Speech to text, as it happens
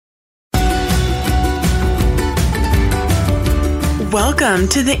Welcome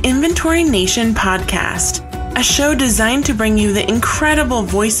to the Inventory Nation podcast, a show designed to bring you the incredible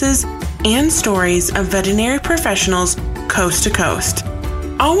voices and stories of veterinary professionals coast to coast,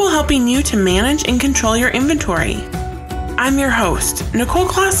 all while helping you to manage and control your inventory. I'm your host, Nicole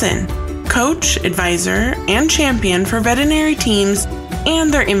Clausen, coach, advisor, and champion for veterinary teams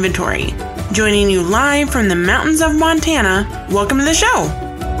and their inventory. Joining you live from the mountains of Montana, welcome to the show.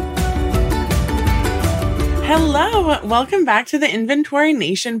 Hello, welcome back to the Inventory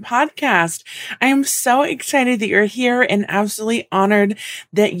Nation podcast. I am so excited that you're here and absolutely honored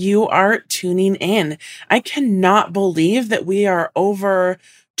that you are tuning in. I cannot believe that we are over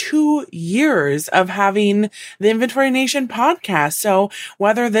 2 years of having the Inventory Nation podcast. So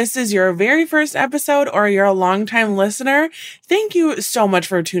whether this is your very first episode or you're a longtime listener, thank you so much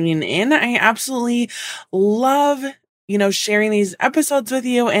for tuning in. I absolutely love sharing these episodes with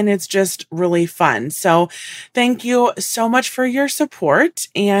you, and it's just really fun. So thank you so much for your support,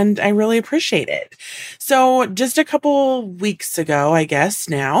 and I really appreciate it. So just a couple weeks ago, I guess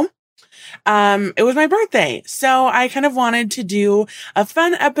now, it was my birthday. So I kind of wanted to do a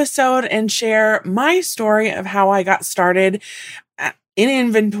fun episode and share my story of how I got started in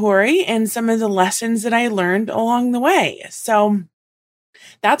inventory and some of the lessons that I learned along the way. So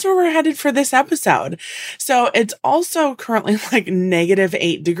that's where we're headed for this episode. So it's also currently like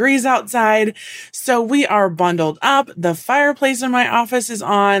 -8 degrees outside. So we are bundled up. The fireplace in my office is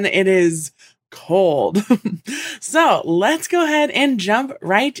on. It is cold. So let's go ahead and jump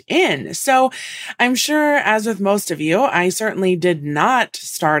right in. So I'm sure, as with most of you, I certainly did not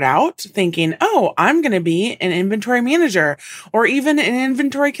start out thinking, oh, I'm going to be an inventory manager or even an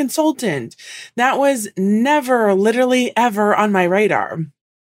inventory consultant. That was never, literally ever on my radar.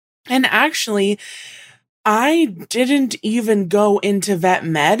 And actually, I didn't even go into vet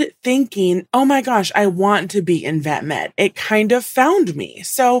med thinking, oh my gosh, I want to be in vet med. It kind of found me.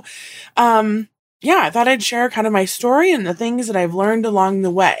 So, I thought I'd share kind of my story and the things that I've learned along the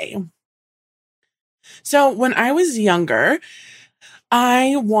way. So when I was younger,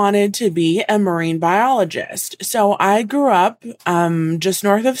 I wanted to be a marine biologist. So I grew up, just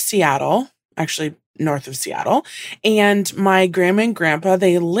north of Seattle, and my grandma and grandpa,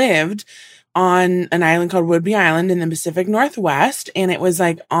 they lived on an island called Whidbey Island in the Pacific Northwest. And it was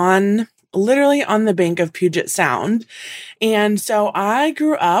like literally on the bank of Puget Sound. And so I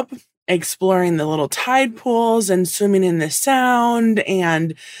grew up exploring the little tide pools and swimming in the sound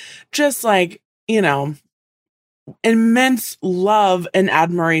and just immense love and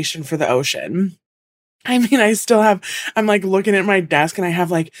admiration for the ocean. I mean, I'm like looking at my desk and I have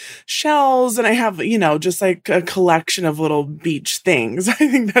like shells and I have, just like a collection of little beach things. I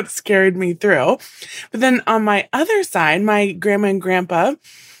think that carried me through. But then on my other side, my grandma and grandpa,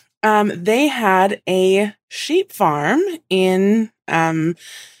 they had a sheep farm in,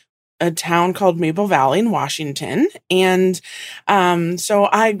 a town called Maple Valley in Washington. And so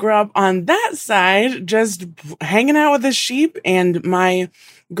I grew up on that side, just hanging out with the sheep. And my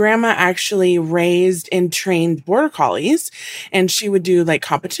grandma actually raised and trained border collies, and she would do like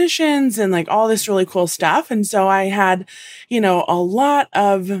competitions and like all this really cool stuff. And so I had, a lot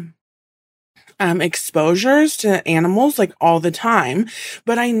of exposures to animals like all the time,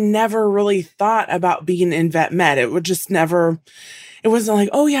 but I never really thought about being in vet med. It wasn't like,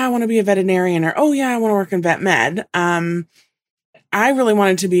 oh yeah, I want to be a veterinarian, or, oh yeah, I want to work in vet med. I really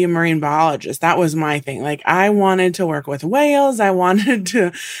wanted to be a marine biologist. That was my thing. Like, I wanted to work with whales. I wanted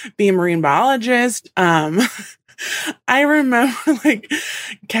to be a marine biologist. I remember like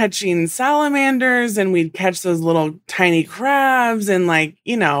catching salamanders, and we'd catch those little tiny crabs and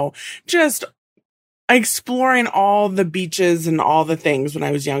just exploring all the beaches and all the things when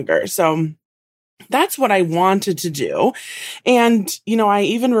I was younger. So that's what I wanted to do. And, I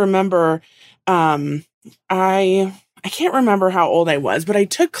even remember, I can't remember how old I was, but I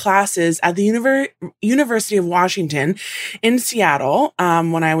took classes at the University of Washington in Seattle,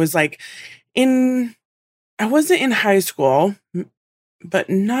 when I was I wasn't in high school, but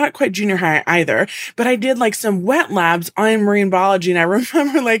not quite junior high either. But I did like some wet labs on marine biology. And I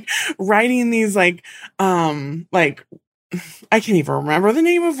remember writing these I can't even remember the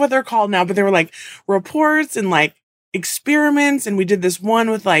name of what they're called now, but they were reports and experiments. And we did this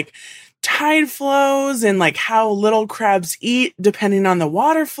one with tide flows and how little crabs eat depending on the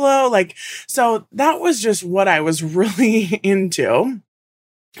water flow. So that was just what I was really into.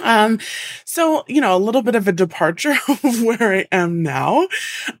 Um, so, a little bit of a departure of where I am now.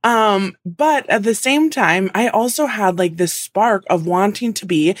 But at the same time, I also had like this spark of wanting to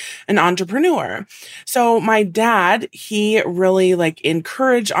be an entrepreneur. So my dad, he really like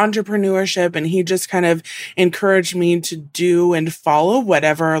encouraged entrepreneurship, and he just kind of encouraged me to do and follow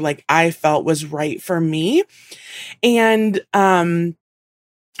whatever like I felt was right for me. And,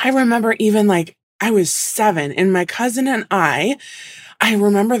 I remember even like I was 7 and my cousin and I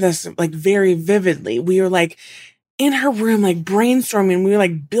remember this like very vividly. We were like in her room, like brainstorming. We were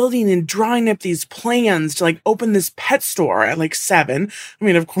like building and drawing up these plans to like open this pet store at like 7. I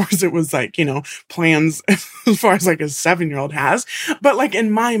mean, of course it was like, plans as far as like a 7-year-old has. But like in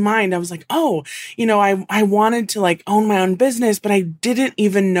my mind, I was like, oh, I wanted to like own my own business, but I didn't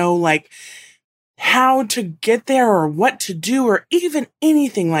even know like how to get there or what to do or even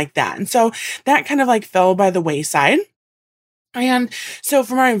anything like that. And so that kind of like fell by the wayside. And so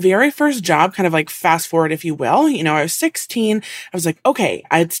for my very first job, kind of like fast forward, if you will, I was 16. I was like, okay,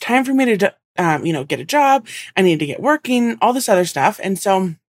 it's time for me to, get a job. I need to get working, all this other stuff. And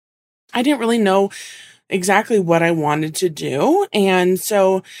so I didn't really know exactly what I wanted to do. And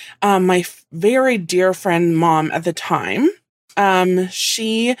so, my very dear friend mom at the time,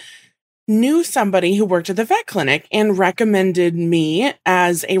 she knew somebody who worked at the vet clinic and recommended me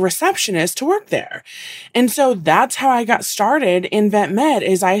as a receptionist to work there. And so that's how I got started in vet med.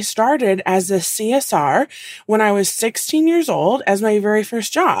 Is I started as a CSR when I was 16 years old as my very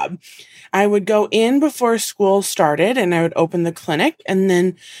first job. I would go in before school started and I would open the clinic. And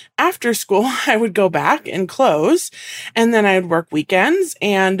then after school, I would go back and close. And then I would work weekends,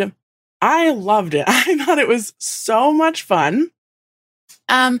 and I loved it. I thought it was so much fun.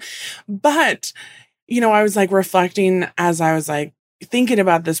 But, I was like reflecting as I was like thinking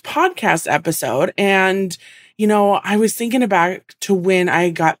about this podcast episode, and, I was thinking back to when I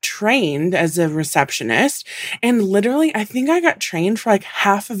got trained as a receptionist, and literally, I think I got trained for like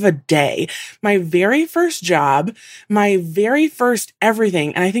half of a day. My very first job, my very first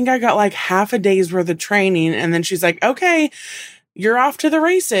everything. And I think I got like half a day's worth of training. And then she's like, okay, you're off to the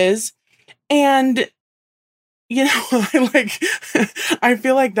races. And I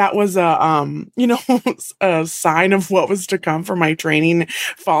feel like that was a sign of what was to come for my training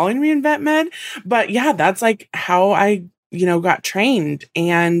following me in vet med. But yeah, that's like how I, got trained.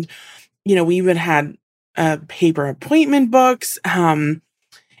 And, we even had paper appointment books.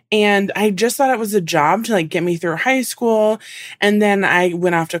 And I just thought it was a job to like get me through high school. And then I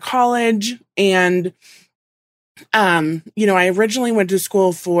went off to college, and I originally went to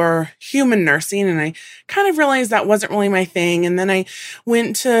school for human nursing, and I kind of realized that wasn't really my thing. And then I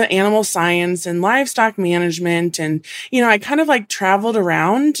went to animal science and livestock management. And, I kind of like traveled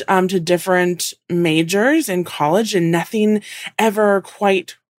around, to different majors in college, and nothing ever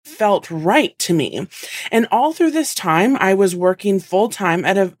quite felt right to me. And all through this time, I was working full time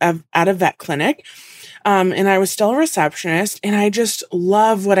at a vet clinic. And I was still a receptionist, and I just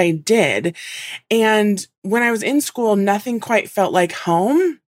love what I did. And when I was in school, nothing quite felt like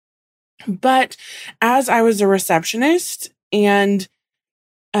home. But as I was a receptionist and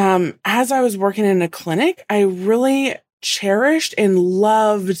as I was working in a clinic, I really cherished and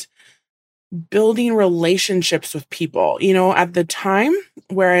loved building relationships with people. At the time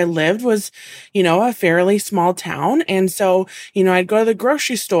where I lived was, a fairly small town. And so, I'd go to the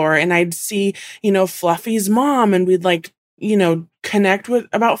grocery store and I'd see, Fluffy's mom, and we'd like, connect with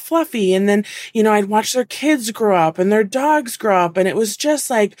about Fluffy. And then, I'd watch their kids grow up and their dogs grow up. And it was just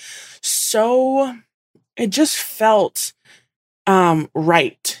like, it just felt,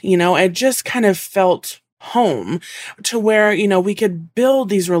 right. It just kind of felt home, to where, we could build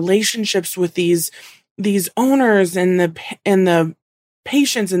these relationships with these owners and the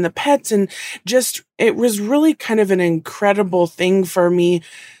patients and the pets. And just, it was really kind of an incredible thing for me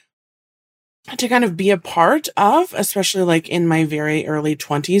to kind of be a part of, especially like in my very early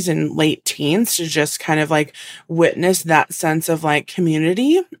 20s and late teens, to just kind of like witness that sense of like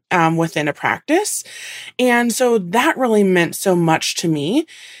community within a practice. And so that really meant so much to me.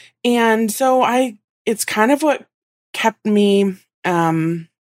 And so it's kind of what kept me,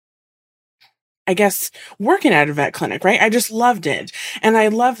 I guess, working at a vet clinic, right? I just loved it. And I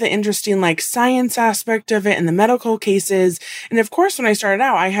love the interesting like science aspect of it and the medical cases. And of course, when I started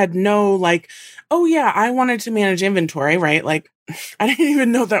out, I had no like, oh yeah, I wanted to manage inventory, right? Like I didn't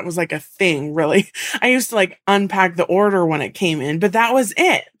even know that was like a thing, really. I used to like unpack the order when it came in, but that was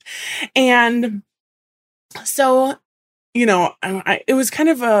it. And so it was kind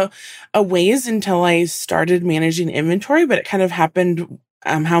of a ways until I started managing inventory, but it kind of happened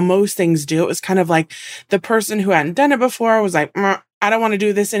how most things do. It was kind of like the person who hadn't done it before was like, I don't want to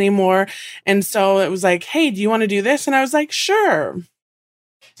do this anymore. And so it was like, hey, do you want to do this? And I was like, sure.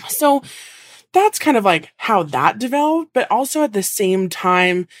 So that's kind of like how that developed. But also at the same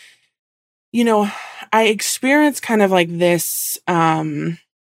time, I experienced kind of like this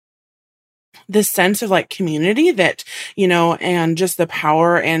sense of like community that, and just the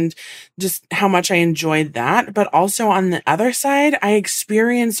power and just how much I enjoyed that. But also on the other side, I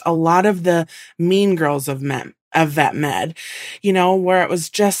experienced a lot of the mean girls of vet med, where it was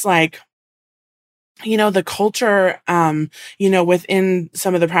just like, the culture, within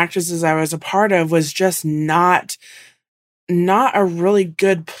some of the practices I was a part of was just not a really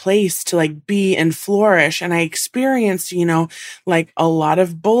good place to like be and flourish. And I experienced, like a lot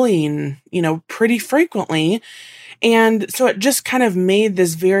of bullying, pretty frequently. And so it just kind of made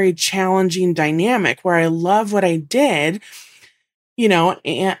this very challenging dynamic where I love what I did,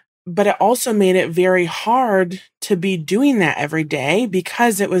 but it also made it very hard to be doing that every day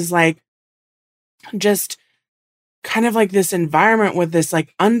because it was like just kind of like this environment with this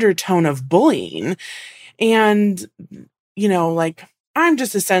like undertone of bullying. And like I'm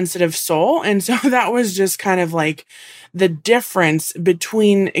just a sensitive soul. And so that was just kind of like the difference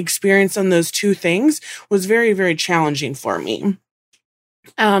between experiencing those two things was very, very challenging for me.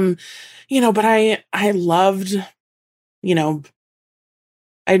 But I loved,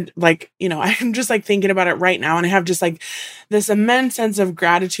 I'm just like thinking about it right now. And I have just like this immense sense of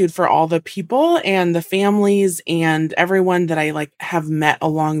gratitude for all the people and the families and everyone that I like have met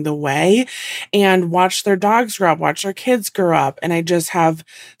along the way and watched their dogs grow up, watch their kids grow up. And I just have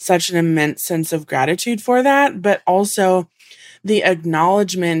such an immense sense of gratitude for that, but also the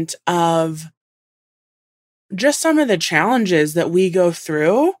acknowledgement of just some of the challenges that we go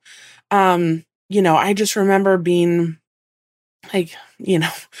through. I just remember being like,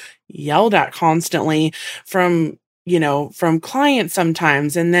 yelled at constantly from clients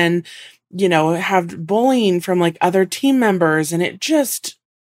sometimes. And then, have bullying from like other team members. And it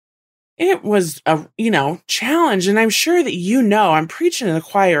was a, challenge. And I'm sure that, I'm preaching to the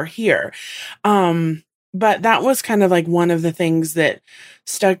choir here. But that was kind of like one of the things that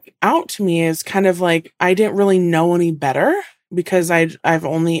stuck out to me is kind of like, I didn't really know any better because I've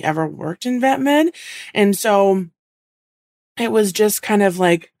only ever worked in vet med. And so it was just kind of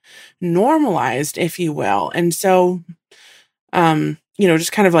like normalized, if you will. And so,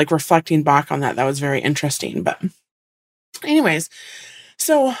 just kind of like reflecting back on that was very interesting. But anyways,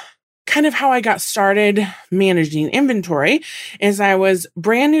 so kind of how I got started managing inventory is I was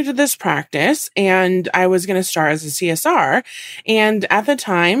brand new to this practice and I was going to start as a CSR. And at the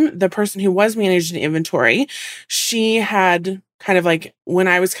time, the person who was managing inventory, she had kind of like when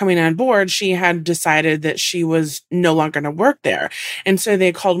I was coming on board, she had decided that she was no longer going to work there. And so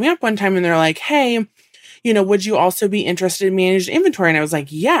they called me up one time and they're like, hey, would you also be interested in managing inventory? And I was like,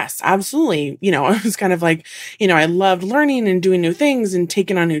 yes, absolutely. I was kind of like, I loved learning and doing new things and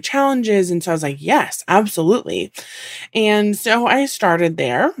taking on new challenges. And so I was like, yes, absolutely. And so I started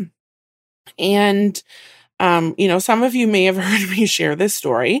there. And, some of you may have heard me share this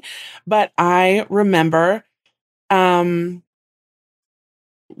story, but I remember,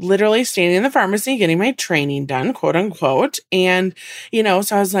 literally standing in the pharmacy, getting my training done, quote unquote. And,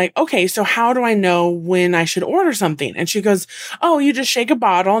 so I was like, okay, so how do I know when I should order something? And she goes, oh, you just shake a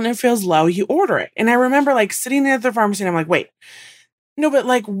bottle and it feels low, you order it. And I remember like sitting at the pharmacy and I'm like, wait, no, but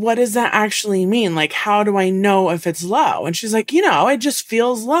like, what does that actually mean? Like, how do I know if it's low? And she's like, it just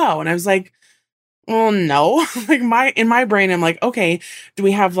feels low. And I was like, well, no, like in my brain, I'm like, okay, do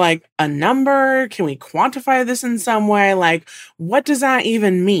we have like a number? Can we quantify this in some way? Like, what does that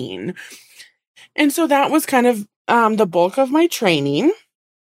even mean? And so that was kind of, the bulk of my training.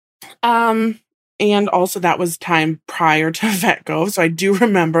 And also that was time prior to VetGo. So I do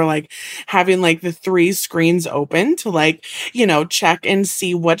remember like having like the 3 screens open to like, check and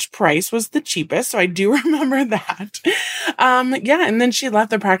see which price was the cheapest. So I do remember that. Yeah. And then she left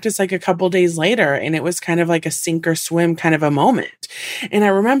the practice like a couple days later and it was kind of like a sink or swim kind of a moment. And I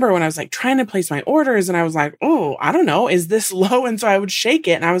remember when I was like trying to place my orders and I was like, oh, I don't know, is this low? And so I would shake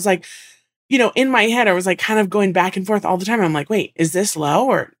it and I was like, in my head, I was like kind of going back and forth all the time. I'm like, wait, is this low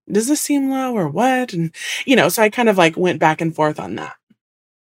or does this seem low or what? And, so I kind of like went back and forth on that.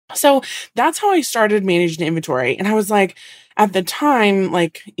 So that's how I started managing inventory. And I was like, at the time,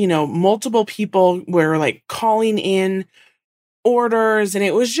 like, multiple people were like calling in orders and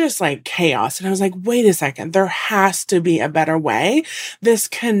it was just like chaos. And I was like, wait a second, there has to be a better way. This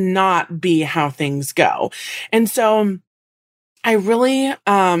cannot be how things go. And so I really,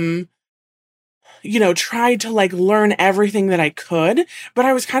 tried to like learn everything that I could, but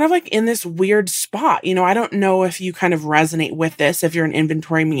I was kind of like in this weird spot. I don't know if you kind of resonate with this if you're an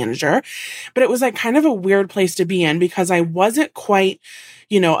inventory manager, but it was like kind of a weird place to be in because I wasn't quite,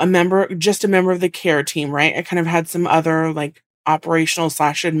 just a member of the care team, right? I kind of had some other like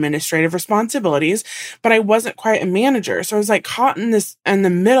operational/administrative responsibilities, but I wasn't quite a manager. So I was like caught in the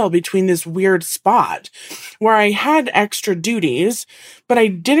middle between this weird spot where I had extra duties, but I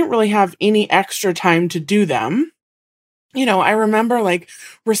didn't really have any extra time to do them. I remember like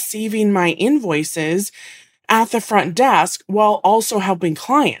receiving my invoices at the front desk while also helping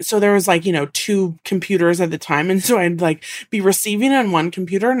clients. So there was like, two computers at the time. And so I'd like be receiving on one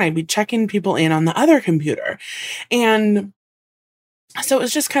computer and I'd be checking people in on the other computer. And so it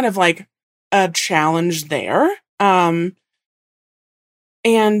was just kind of like a challenge there.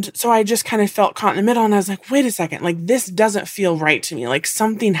 And so I just kind of felt caught in the middle and I was like, wait a second, like this doesn't feel right to me. Like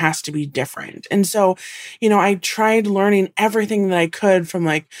something has to be different. And so, I tried learning everything that I could from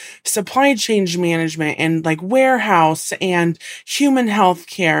like supply chain management and like warehouse and human health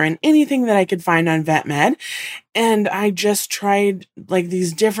care and anything that I could find on VetMed. And I just tried like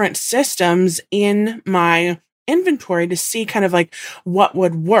these different systems in my inventory to see kind of like what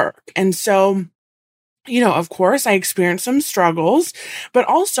would work. And so, of course, I experienced some struggles, but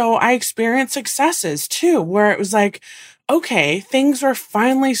also I experienced successes too, where it was like, okay, things were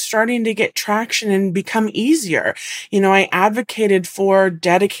finally starting to get traction and become easier. I advocated for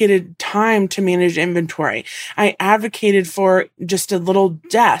dedicated time to manage inventory. I advocated for just a little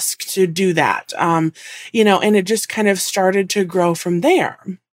desk to do that. And it just kind of started to grow from there.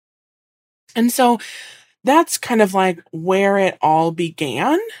 And so that's kind of like where it all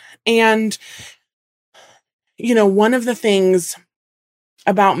began. And one of the things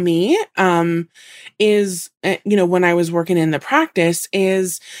about me, is, when I was working in the practice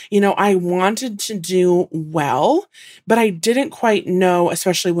is, I wanted to do well, but I didn't quite know,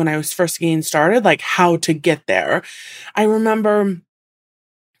 especially when I was first getting started, like how to get there. I remember,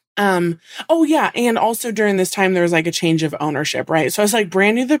 oh yeah. And also during this time, there was like a change of ownership, right? So I was like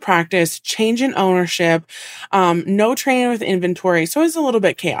brand new to the practice, change in ownership, no training with inventory. So it was a little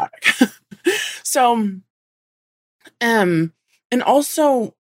bit chaotic. So, and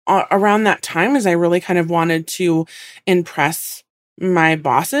also around that time, as I really kind of wanted to impress my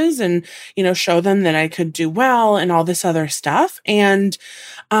bosses and, show them that I could do well and all this other stuff. And,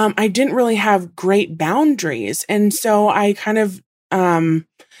 I didn't really have great boundaries. And so I kind of,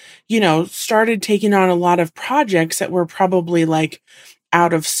 started taking on a lot of projects that were probably like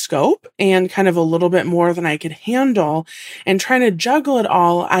out of scope and kind of a little bit more than I could handle, and trying to juggle it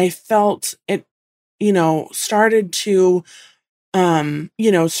all. I felt it, started to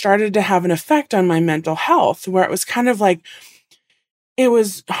have an effect on my mental health, where it was kind of like, it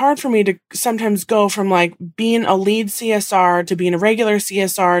was hard for me to sometimes go from like being a lead CSR to being a regular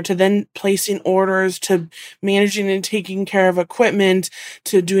CSR to then placing orders to managing and taking care of equipment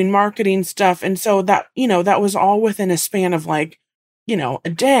to doing marketing stuff. And so that, that was all within a span of like, a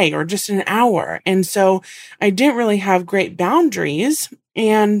day or just an hour. And so I didn't really have great boundaries,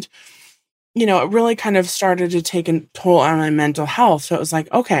 and it really kind of started to take a toll on my mental health. So it was like,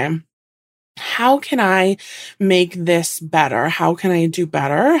 okay, how can I make this better? How can I do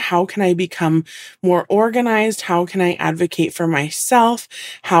better? How can I become more organized? How can I advocate for myself?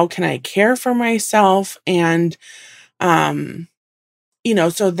 How can I care for myself? And,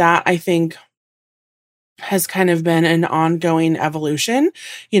 so that I think has kind of been an ongoing evolution.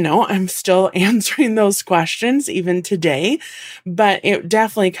 I'm still answering those questions even today, but it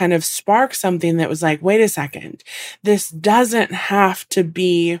definitely kind of sparked something that was like, wait a second, this doesn't have to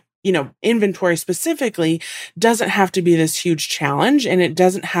be, inventory specifically doesn't have to be this huge challenge, and it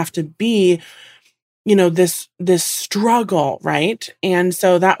doesn't have to be, this struggle, right? And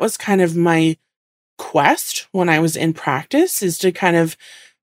so that was kind of my quest when I was in practice, is to kind of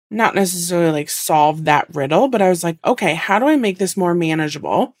not necessarily like solve that riddle, but I was like, okay, how do I make this more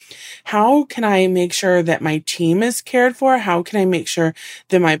manageable? How can I make sure that my team is cared for? How can I make sure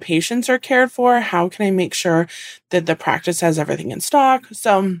that my patients are cared for? How can I make sure that the practice has everything in stock?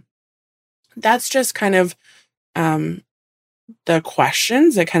 So that's just kind of, the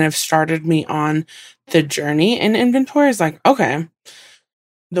questions that kind of started me on the journey in inventory. Is like, okay,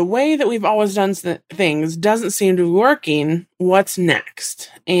 the way that we've always done things doesn't seem to be working. What's next?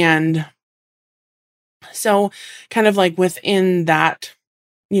 And so kind of like within that,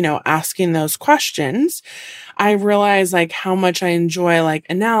 asking those questions, I realized like how much I enjoy like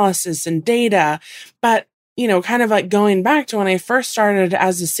analysis and data, but kind of like going back to when I first started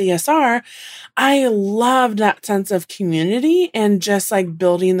as a CSR, I loved that sense of community and just like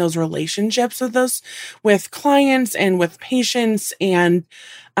building those relationships with clients and with patients. And,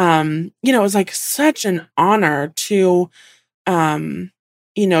 it was like such an honor um,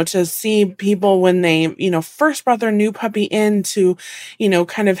 to see people when they, first brought their new puppy in to,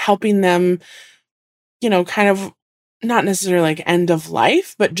 kind of helping them, kind of not necessarily like end of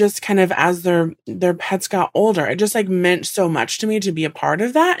life, but just kind of as their pets got older. It just like meant so much to me to be a part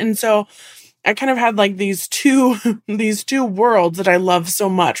of that. And so I kind of had like these two these two worlds that I love so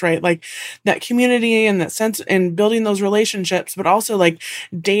much, right? Like that community and that sense and building those relationships, but also like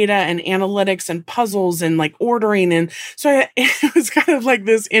data and analytics and puzzles and like ordering. And so it was kind of like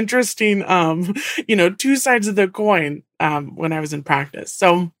this interesting two sides of the coin when I was in practice.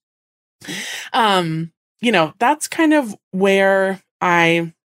 So that's kind of where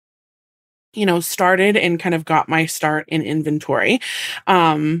I started and kind of got my start in inventory.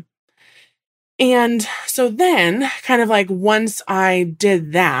 And so then kind of like once I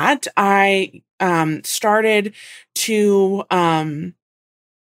did that, I started to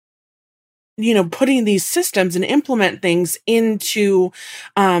putting these systems and implement things into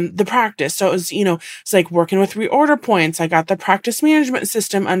the practice. So it was, it's like working with reorder points. I got the practice management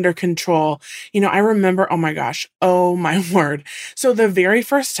system under control. I remember, oh my word. So the very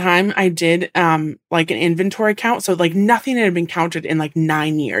first time I did like an inventory count, so like nothing had been counted in like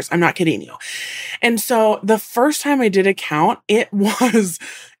 9 years. I'm not kidding you. And so the first time I did a count, it was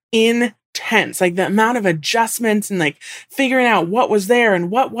intense, like the amount of adjustments and like figuring out what was there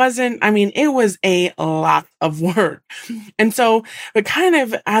and what wasn't. I mean, it was a lot of work. And so, but kind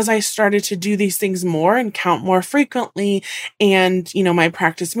of as I started to do these things more and count more frequently, and, my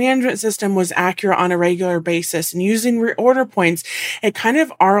practice management system was accurate on a regular basis and using reorder points, it kind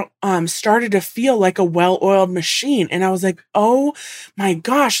of started to feel like a well-oiled machine. And I was like, oh my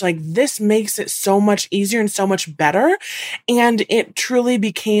gosh, like this makes it so much easier and so much better. And it truly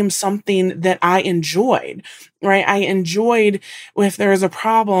became something that I enjoyed, right? I enjoyed if there was a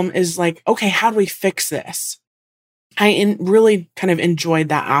problem is like, okay, how do we fix this? I really kind of enjoyed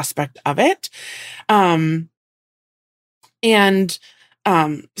that aspect of it.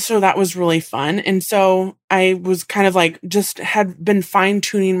 So that was really fun. And so I was kind of like, just had been fine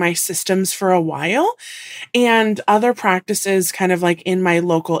tuning my systems for a while, and other practices kind of like in my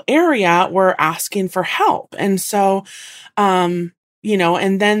local area were asking for help. And so, and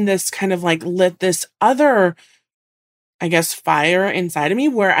then this kind of like lit this other, I guess, fire inside of me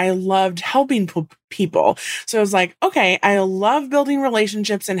where I loved helping people. So I was like, okay, I love building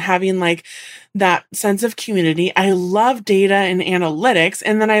relationships and having like that sense of community. I love data and analytics,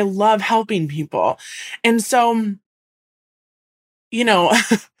 and then I love helping people. And so,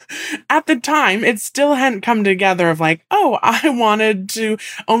 at the time, it still hadn't come together of like, oh, I wanted to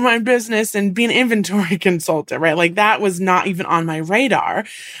own my business and be an inventory consultant, right? Like that was not even on my radar.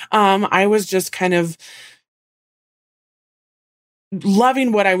 I was just kind of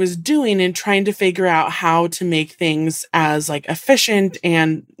loving what I was doing and trying to figure out how to make things as like efficient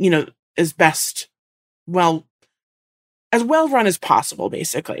and, as well run as possible,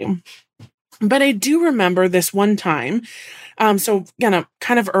 basically. But I do remember this one time, so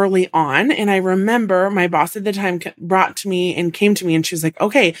kind of early on, and I remember my boss at the time came to me and she was like,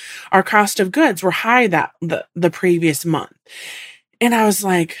 okay, our cost of goods were high the previous month. And I was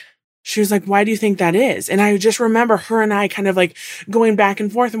like, she was like, why do you think that is? And I just remember her and I kind of like going back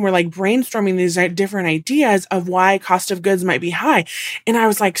and forth, and we're like brainstorming these different ideas of why cost of goods might be high. And I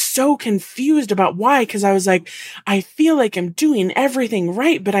was like so confused about why, because I was like, I feel like I'm doing everything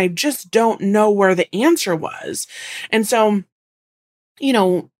right, but I just don't know where the answer was. And so,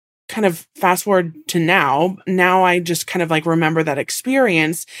 kind of fast forward to now I just kind of like remember that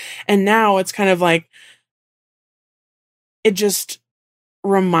experience. And now it's kind of like, it just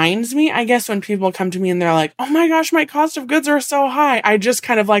reminds me, I guess, when people come to me and they're like, oh my gosh, my cost of goods are so high. I just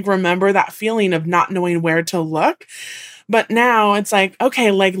kind of like remember that feeling of not knowing where to look. But now it's like, okay,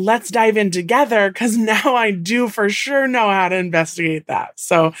 like let's dive in together, because now I do for sure know how to investigate that.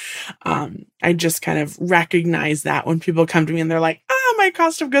 So I just kind of recognize that when people come to me and they're like, my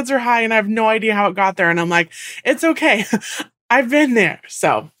cost of goods are high and I have no idea how it got there. And I'm like, it's okay. I've been there.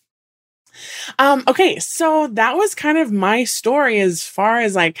 So okay, so that was kind of my story as far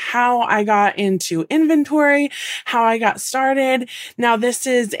as like how I got into inventory, how I got started. Now this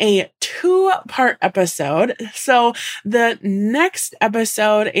is a 2-part episode. So the next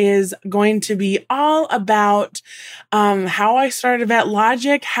episode is going to be all about how I started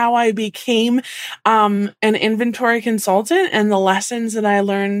VetLogic, how I became an inventory consultant, and the lessons that I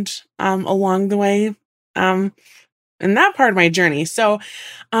learned along the way in that part of my journey. So,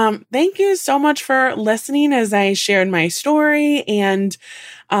 thank you so much for listening as I shared my story, and,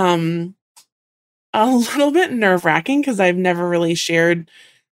 a little bit nerve-wracking because I've never really shared,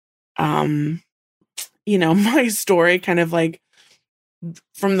 my story kind of like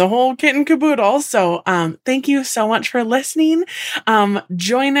from the whole kit and caboodle. So, thank you so much for listening.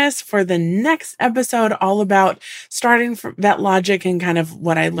 Join us for the next episode, all about starting from VetLogic and kind of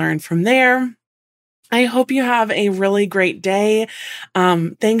what I learned from there. I hope you have a really great day.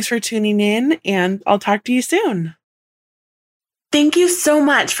 Thanks for tuning in, and I'll talk to you soon. Thank you so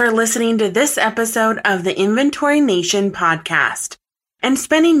much for listening to this episode of the Inventory Nation podcast and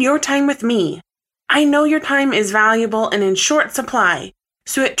spending your time with me. I know your time is valuable and in short supply,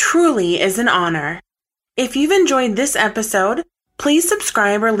 so it truly is an honor. If you've enjoyed this episode, please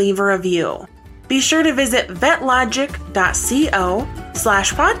subscribe or leave a review. Be sure to visit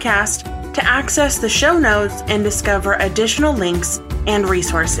vetlogic.co/podcast to access the show notes and discover additional links and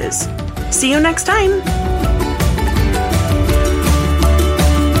resources. See you next time.